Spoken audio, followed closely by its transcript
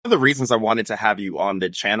One of the reasons I wanted to have you on the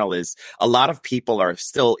channel is a lot of people are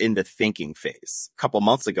still in the thinking phase. A couple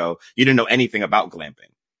months ago, you didn't know anything about glamping.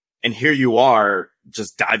 And here you are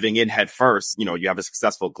just diving in head first. You know, you have a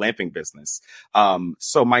successful glamping business.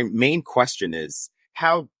 So my main question is,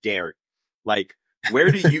 how dare you? Like, where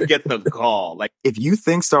do you get the gall? Like, if you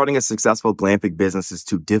think starting a successful glamping business is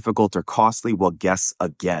too difficult or costly, well, guess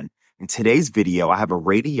again. In today's video, I have a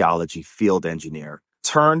radiology field engineer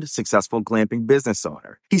turned successful glamping business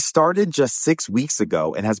owner. He started just 6 weeks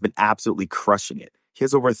ago and has been absolutely crushing it. He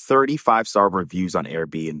has over 35-star reviews on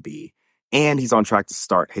Airbnb, and he's on track to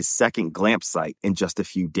start his second glamp site in just a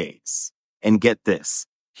few days. And get this,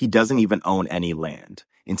 he doesn't even own any land.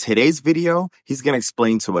 In today's video, he's going to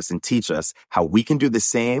explain to us and teach us how we can do the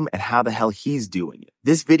same and how the hell he's doing it.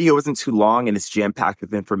 This video isn't too long and it's jam-packed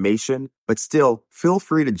with information, but still, feel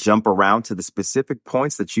free to jump around to the specific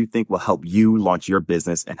points that you think will help you launch your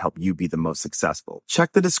business and help you be the most successful.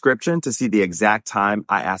 Check the description to see the exact time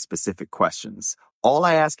I ask specific questions. All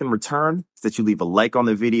I ask in return is that you leave a like on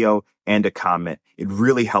the video and a comment. It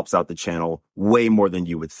really helps out the channel way more than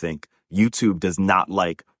you would think. YouTube does not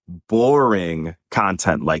like boring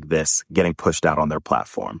content like this getting pushed out on their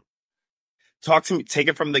platform. Talk to me, take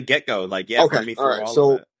it from the get-go. Like, yeah, okay, put me through all right. all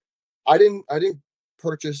So of it. I didn't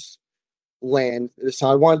purchase land this time.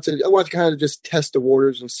 I wanted to kind of just test the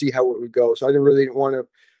waters and see how it would go. So I didn't really want to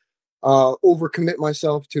overcommit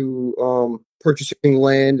myself to purchasing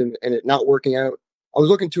land and it not working out. I was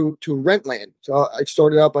looking to rent land. So I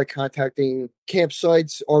started out by contacting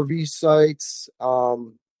campsites, RV sites,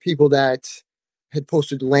 people that had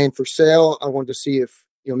posted land for sale. I wanted to see if,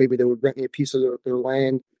 maybe they would rent me a piece of their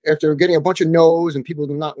land. After getting a bunch of no's and people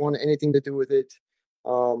did not want anything to do with it.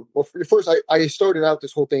 Well, first I started out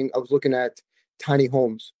this whole thing. I was looking at tiny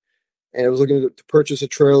homes, and I was looking to purchase a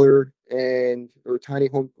trailer or a tiny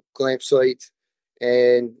home glamp site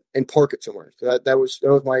and park it somewhere. So that was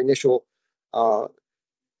my initial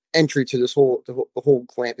entry to this the whole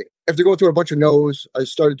glamping. After going through a bunch of no's, I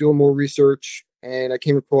started doing more research, and I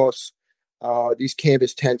came across these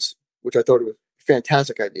canvas tents, which I thought was a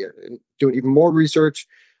fantastic idea. And doing even more research,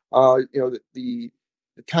 the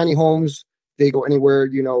tiny homes, they go anywhere,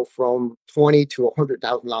 from $20,000 to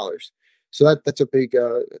 $100,000. So that's a big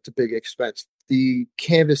expense. The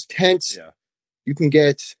canvas tents, you can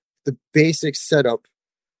get the basic setup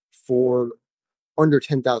for under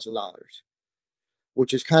 $10,000,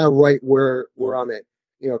 which is kind of right where I'm at,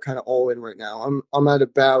 kind of all in right now. I'm at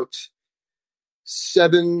about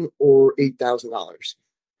 $7,000 or $8,000.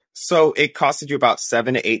 So it costed you about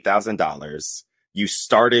 $7,000 to $8,000. You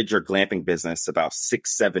started your glamping business about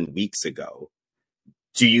 6-7 weeks ago.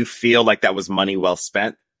 Do you feel like that was money well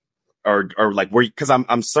spent? Or like, because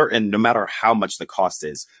I'm certain no matter how much the cost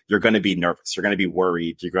is, you're going to be nervous. You're going to be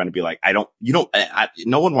worried. You're going to be like,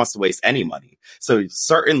 no one wants to waste any money. So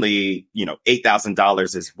certainly,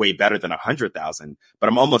 $8,000 is way better than $100,000, but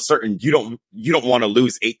I'm almost certain you don't want to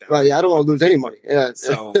lose $8,000. Right. Yeah. I don't want to lose any money. Yeah.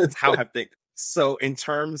 So so in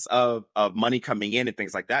terms of money coming in and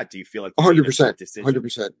things like that, do you feel like 100%,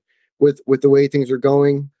 100% with the way things are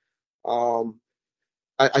going?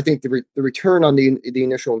 I think the return on the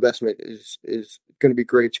initial investment is going to be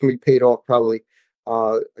great. It's going to be paid off probably.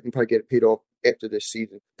 I can probably get it paid off after this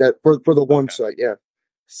season. That for the one site, yeah.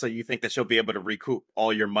 So you think that you'll be able to recoup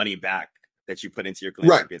all your money back that you put into your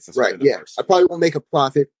glamping business? Right, yeah. I probably won't make a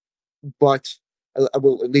profit, but I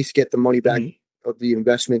will at least get the money back of the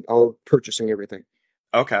investment of purchasing everything.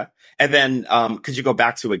 Okay. And then could you go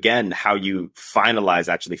back to, again, how you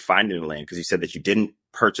finalize actually finding the land? Because you said that you didn't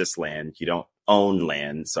purchase land. You don't own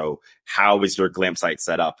land. So how is your glamp site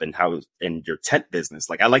set up and how in your tent business?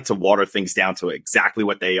 Like, I like to water things down to exactly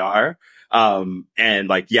what they are. And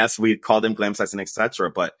like, yes, we call them glamp sites and etc.,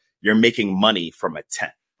 but you're making money from a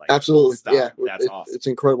tent. Like, absolutely. Yeah. That's awesome. It's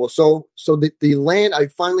incredible. So the land, I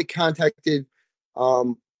finally contacted a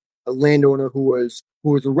landowner who was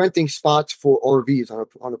renting spots for RVs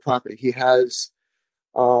on the property. He has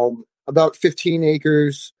about 15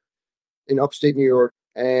 acres in upstate New York,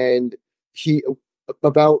 and he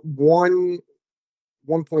about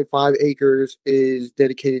 1.5 acres is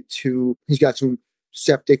dedicated to. He's got some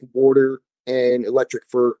septic, water, and electric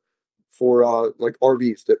for like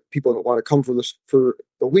RVs that people don't want to come for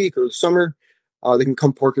the week or the summer. They can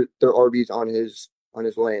come park their RVs on his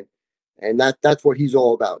land, and that's what he's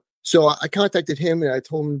all about. So I contacted him and I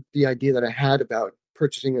told him the idea that I had about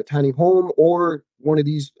purchasing a tiny home or one of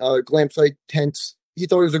these glamp site tents. He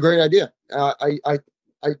thought it was a great idea.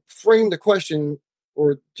 I framed the question,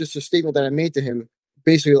 or just a statement that I made to him.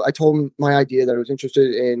 Basically, I told him my idea that I was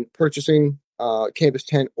interested in purchasing a canvas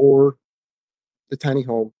tent or the tiny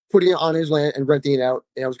home putting it on his land and renting it out,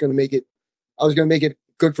 and I was going to make it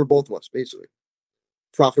good for both of us, basically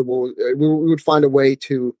profitable. We would find a way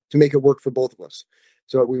to make it work for both of us,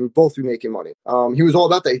 so we would both be making money. He was all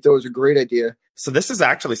about that. He thought it was a great idea. So this is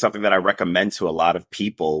actually something that I recommend to a lot of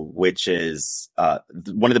people, which is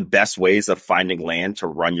one of the best ways of finding land to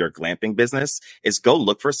run your glamping business is go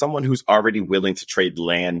look for someone who's already willing to trade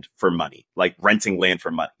land for money, like renting land for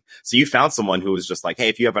money. So you found someone who was just like, hey,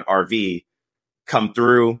 if you have an RV, come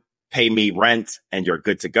through, pay me rent, and you're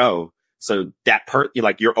good to go. So that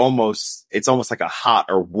it's almost like a hot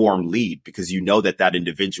or warm lead because you know that that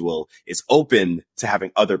individual is open to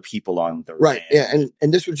having other people on their Right. land. Yeah.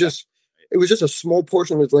 And this was just, it was just a small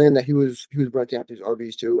portion of his land that he was renting out these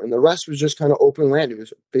RVs to. And the rest was just kind of open land. It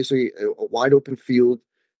was basically a wide open field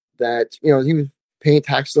that, he was paying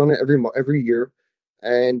taxes on it every year.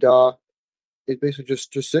 And, it's basically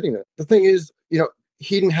just sitting there. The thing is,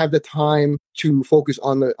 he didn't have the time to focus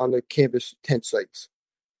on the campus tent sites.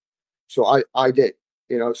 So I did,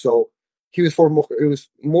 so he was it was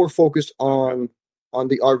more focused on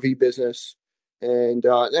the RV business. And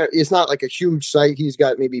it's not like a huge site. He's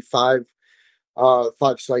got maybe five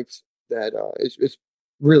sites that it's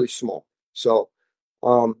really small. So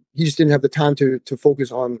he just didn't have the time to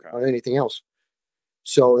focus on anything else.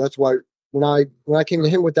 So that's why when I came to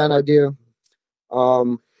him with that idea,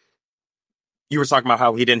 you were talking about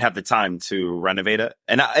how he didn't have the time to renovate it.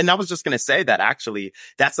 And I was just going to say that actually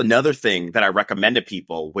that's another thing that I recommend to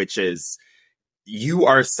people, which is you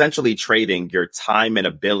are essentially trading your time and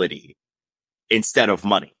ability instead of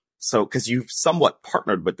money. So, cause you've somewhat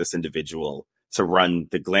partnered with this individual to run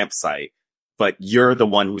the Glamp site, but you're the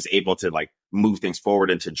one who's able to like move things forward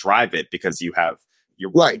and to drive it because you have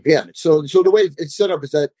your right. Yeah. So the way it's set up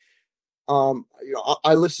is that,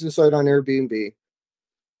 I listed the site on Airbnb.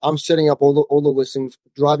 I'm setting up all the listings,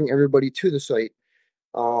 driving everybody to the site.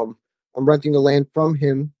 I'm renting the land from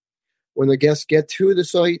him. When the guests get to the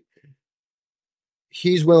site,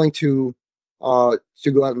 he's willing to go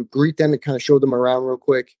out and greet them and kind of show them around real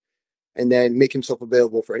quick, and then make himself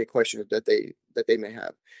available for any questions that they may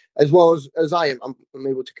have, as well as I am. I'm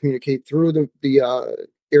able to communicate through the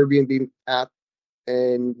Airbnb app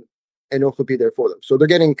and also be there for them. So they're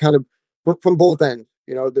getting kind of from both ends.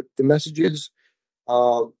 The messages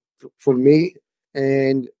for me,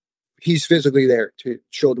 and he's physically there to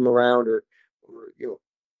show them around or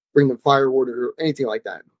bring them firewood or anything like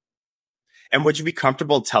that. And would you be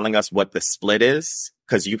comfortable telling us what the split is?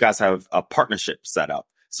 Because you guys have a partnership set up.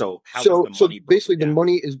 So basically the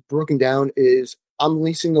money is broken down is I'm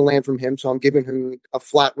leasing the land from him, so I'm giving him a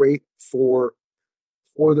flat rate for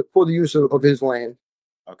the use of his land.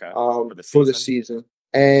 Okay. For the season.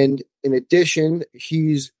 And in addition,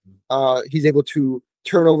 he's able to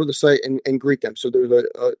turn over the site and greet them. So there's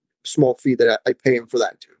a small fee that I pay him for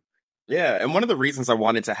that too. Yeah. And one of the reasons I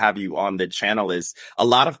wanted to have you on the channel is a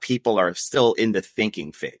lot of people are still in the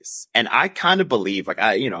thinking phase. And I kind of believe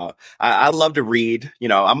I love to read,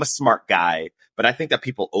 I'm a smart guy, but I think that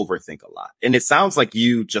people overthink a lot. And it sounds like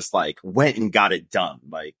you just like went and got it done.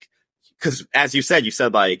 Like, cause as you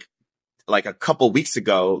said like a couple weeks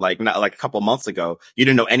ago, not like a couple months ago, you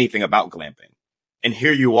didn't know anything about glamping. And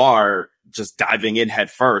here you are just diving in head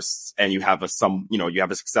first and you have a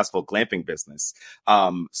successful glamping business.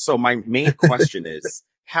 So my main question is,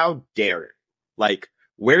 how dare it? Like,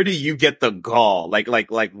 where do you get the gall? Like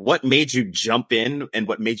what made you jump in and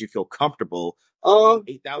what made you feel comfortable? Well,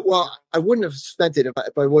 I wouldn't have spent it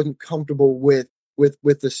if I wasn't comfortable with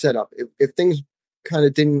the setup. If things kind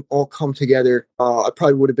of didn't all come together, I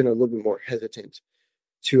probably would have been a little bit more hesitant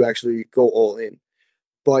to actually go all in.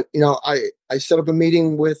 But I set up a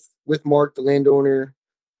meeting with Mark, the landowner.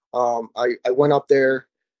 I went up there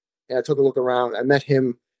and I took a look around. I met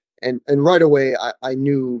him, and right away I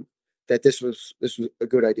knew that this was a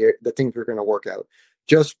good idea. That things were going to work out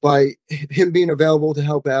just by him being available to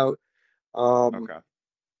help out. The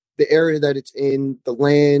area that it's in, the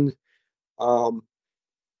land,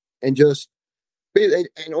 and just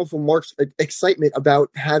and also Mark's excitement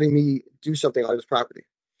about having me do something on his property.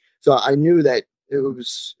 So I knew that it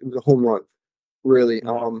was a home run, really.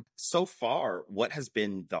 So far, what has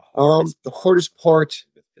been the hardest part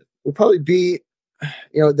will probably be,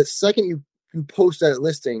 the second you post that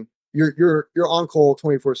listing, you're on call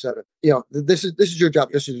 24/7. This is your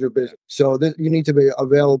job. This is your business. So you need to be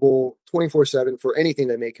available 24/7 for anything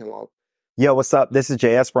that may come up. Yo, what's up? This is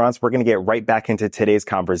Jay Esperance. We're going to get right back into today's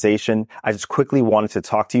conversation. I just quickly wanted to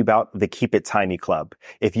talk to you about the Keep It Tiny Club.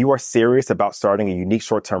 If you are serious about starting a unique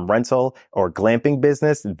short-term rental or glamping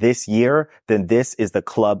business this year, then this is the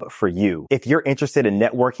club for you. If you're interested in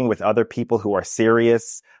networking with other people who are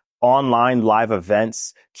serious online live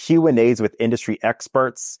events, Q&As with industry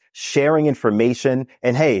experts, sharing information,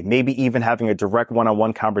 and hey, maybe even having a direct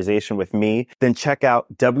one-on-one conversation with me, then check out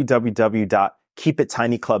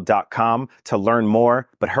www.keepittinyclub.com to learn more.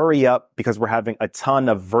 But hurry up because we're having a ton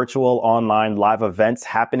of virtual online live events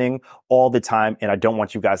happening all the time, and I don't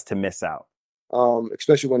want you guys to miss out.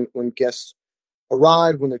 Especially when guests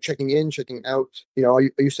arrive, when they're checking in, checking out. I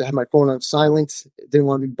used to have my phone on silent, didn't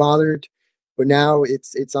want to be bothered, but now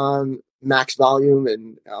it's on max volume,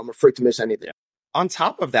 and I'm afraid to miss anything. Yeah. On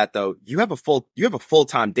top of that, though, you have a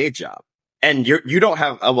full-time day job, and you don't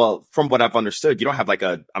have well, from what I've understood, you don't have like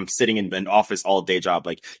I'm sitting in an office all day job.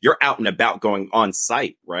 Like you're out and about, going on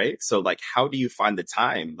site, right? So like, how do you find the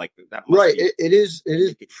time? Like that must right. be- It is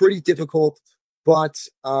pretty difficult, but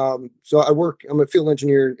so I'm a field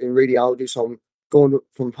engineer in radiology, so I'm going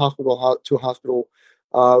from hospital to hospital,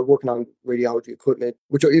 working on radiology equipment,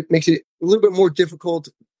 which it makes it a little bit more difficult.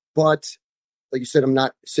 But like you said, I'm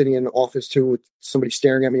not sitting in an office too with somebody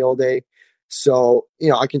staring at me all day. So,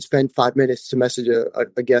 I can spend 5 minutes to message a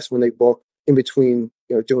guest when they book in between,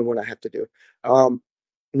 doing what I have to do.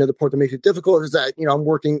 Another part that makes it difficult is that, I'm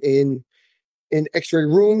working in x-ray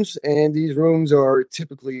rooms, and these rooms are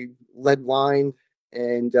typically lead lined,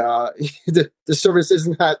 and the service is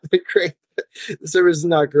not great. The service is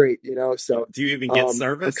not great, so do you even get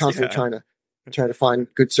service? I'm constantly trying to find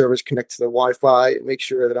good service, connect to the Wi-Fi, and make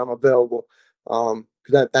sure that I'm available.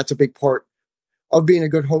 That's a big part of being a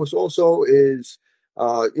good host also is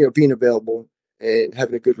being available and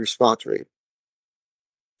having a good response rate.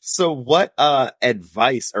 So what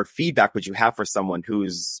advice or feedback would you have for someone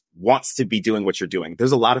who's wants to be doing what you're doing?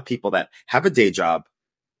 There's a lot of people that have a day job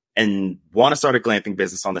and want to start a glamping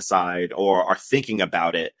business on the side or are thinking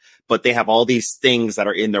about it, but they have all these things that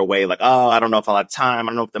are in their way, like, oh, I don't know if I'll have time. I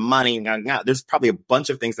don't know if the money, there's probably a bunch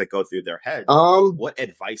of things that go through their head. What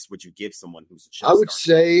advice would you give someone who's just I would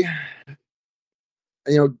say,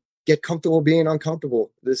 get comfortable being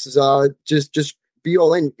uncomfortable. This is just be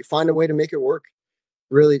all in. You find a way to make it work.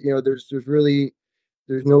 Really, there's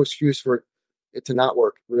no excuse for it to not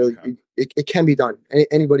work. Really, okay. It can be done.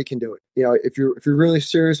 Anybody can do it. If you're really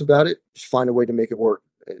serious about it, just find a way to make it work.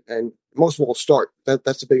 And most of all, start.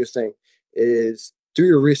 That's the biggest thing. Is do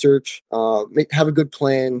your research. Have a good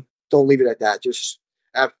plan. Don't leave it at that. Just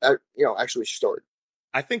actually start.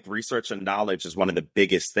 I think research and knowledge is one of the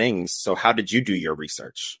biggest things. So how did you do your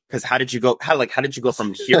research? Because how did you go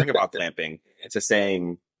from hearing about glamping to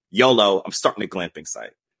saying, YOLO, I'm starting a glamping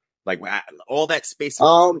site? Like all that space.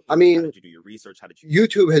 I mean, how did you do your research? How did you?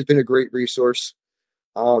 YouTube has been a great resource.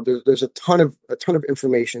 There's a ton of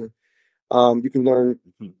information. You can learn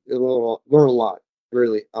learn a lot,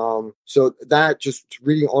 really. So that just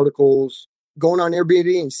reading articles, going on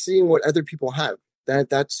Airbnb and seeing what other people have.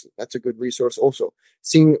 That's a good resource. Also,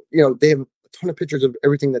 seeing they have a ton of pictures of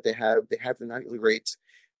everything that they have. They have the nightly rates,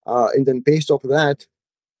 and then based off of that,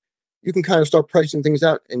 you can kind of start pricing things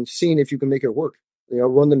out and seeing if you can make it work.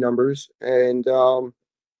 Run the numbers, and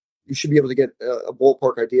you should be able to get a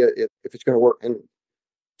ballpark idea if it's going to work. And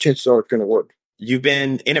chances are it's going to work. You've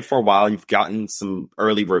been in it for a while. You've gotten some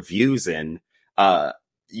early reviews in.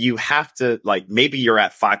 You have to, like, maybe you're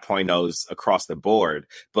at 5.0s across the board,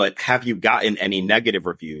 but have you gotten any negative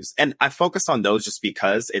reviews? And I focus on those just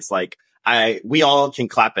because it's like, we all can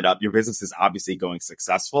clap it up. Your business is obviously going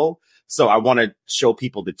successful. So I want to show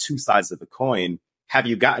people the two sides of the coin. Have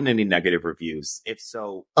you gotten any negative reviews? If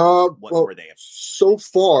so, what were they? So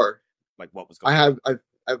far, like what was going on?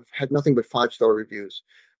 I've had nothing but 5-star reviews.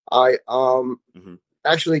 I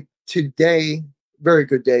actually today, very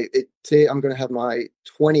good day. Today I'm going to have my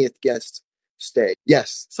 20th guest stay.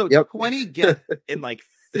 Yes. So yep. 20 guests in like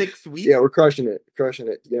 6 weeks. Yeah, we're crushing it.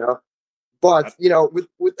 But with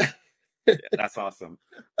yeah, that's awesome.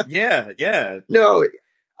 Yeah. No,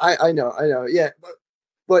 I know. Yeah,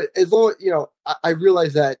 but as long I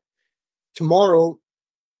realize that tomorrow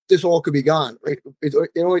this all could be gone. Right? It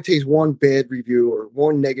only takes one bad review or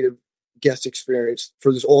one negative guest experience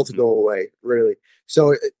for this all to go away. Really.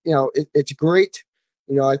 So it's great.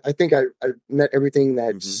 I think I met everything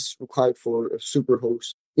that's required for a super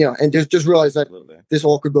host. And just realize that this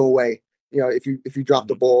all could go away. If you drop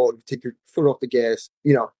the ball, you take your foot off the gas,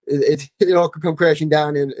 it all could come crashing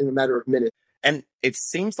down in a matter of minutes. And it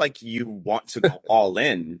seems like you want to go all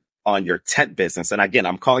in on your tent business. And again,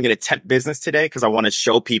 I'm calling it a tent business today because I want to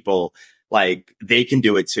show people like they can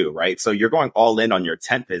do it too, right? So you're going all in on your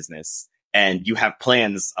tent business and you have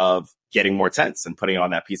plans of getting more tents and putting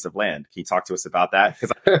on that piece of land. Can you talk to us about that?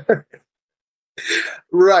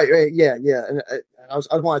 Right. Yeah. And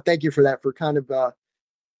I want to thank you for that, for kind of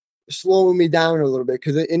slowing me down a little bit,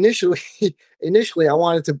 because initially I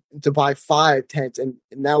wanted to buy 5 tents, and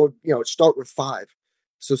now start with 5.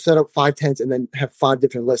 So set up 5 tents and then have 5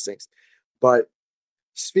 different listings. But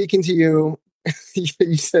speaking to you,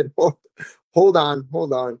 you said, hold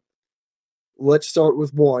on. Let's start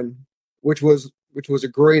with one, which was a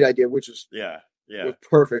great idea, which was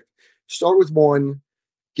perfect. Start with one,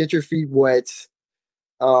 get your feet wet,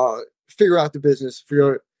 figure out the business,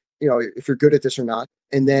 figure out if you're good at this or not,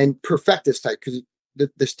 and then perfect this type,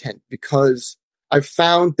 this tent, because I've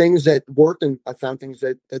found things that worked and I found things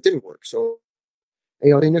that didn't work. So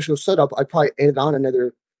the initial setup, I probably added on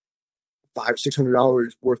another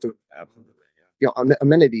 $500-$600 worth of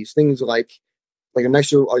amenities, things like a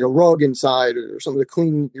nicer like a rug inside or something to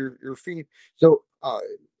clean your feet. So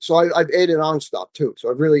I've added on stuff too.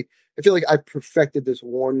 So I feel like I perfected this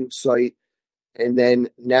one site, and then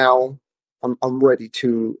now I'm ready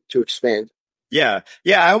to expand. Yeah.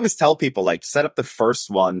 Yeah. I always tell people, like, set up the first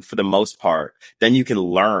one for the most part. Then you can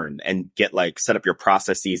learn and get set up your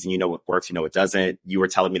processes, and what works, what doesn't. You were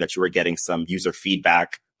telling me that you were getting some user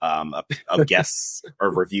feedback of guests or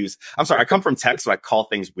reviews. I'm sorry, I come from tech, so I call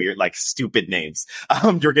things weird, like stupid names.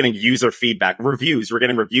 You're getting user feedback, reviews. We're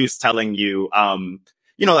getting reviews telling you,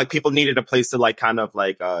 like people needed a place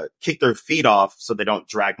to kick their feet off so they don't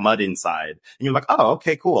drag mud inside. And you're like, oh,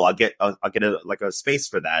 okay, cool. I'll get a space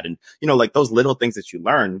for that. And, those little things that you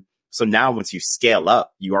learn. So now once you scale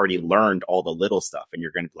up, you already learned all the little stuff, and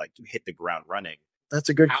you're going to hit the ground running. That's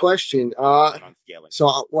a good question.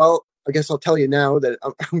 I guess I'll tell you now that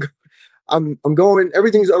I'm going.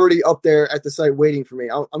 Everything's already up there at the site waiting for me.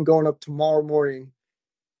 I'm going up tomorrow morning,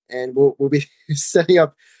 and we'll be setting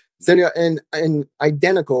up an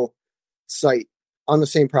identical site on the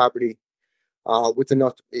same property, with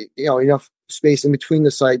enough space in between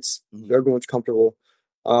the sites, so everyone's comfortable.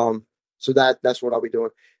 So that's what I'll be doing.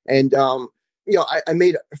 And I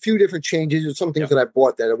made a few different changes. There's some things that I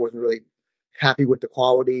bought that I wasn't really happy with the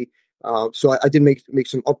quality. So I did make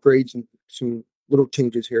some upgrades and some little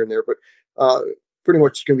changes here and there, but pretty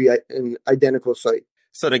much it's going to be an identical site.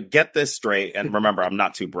 So to get this straight, and remember, I'm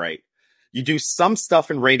not too bright, you do some stuff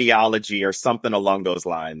in radiology or something along those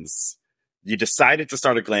lines. You decided to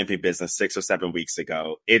start a glamping business 6 or 7 weeks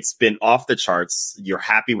ago. It's been off the charts. You're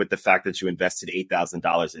happy with the fact that you invested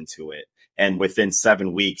 $8,000 into it. And within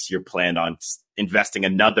 7 weeks, you're planned on investing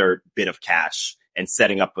another bit of cash and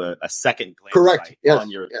setting up a second glam site on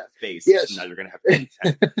your space. Yes. So now you're going to have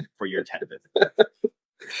content for your tent business.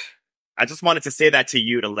 I just wanted to say that to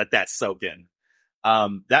you to let that soak in.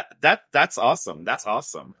 That's awesome. That's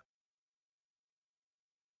awesome.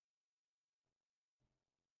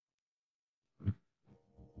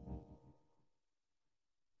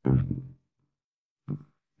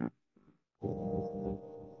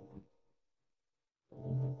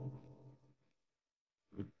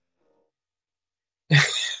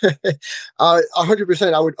 Uh,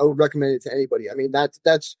 100%. I would recommend it to anybody. I mean,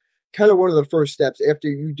 that's kind of one of the first steps after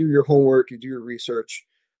you do your homework, you do your research.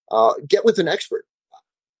 Get with an expert.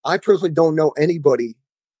 I personally don't know anybody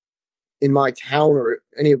in my town or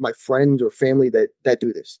any of my friends or family that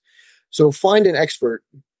do this. So find an expert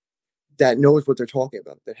that knows what they're talking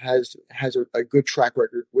about, that has a good track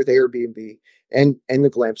record with Airbnb and the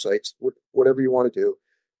glam sites, whatever you want to do,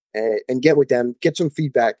 and get with them, get some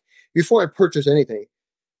feedback before I purchase anything.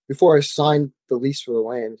 Before I signed the lease for the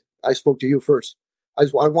land, I spoke to you first. I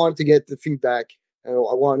wanted to get the feedback. I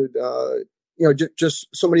wanted, just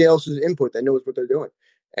somebody else's input that knows what they're doing,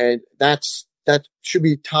 and that should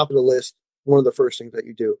be top of the list. One of the first things that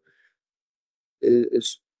you do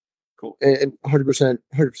is cool, and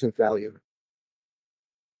 100% value.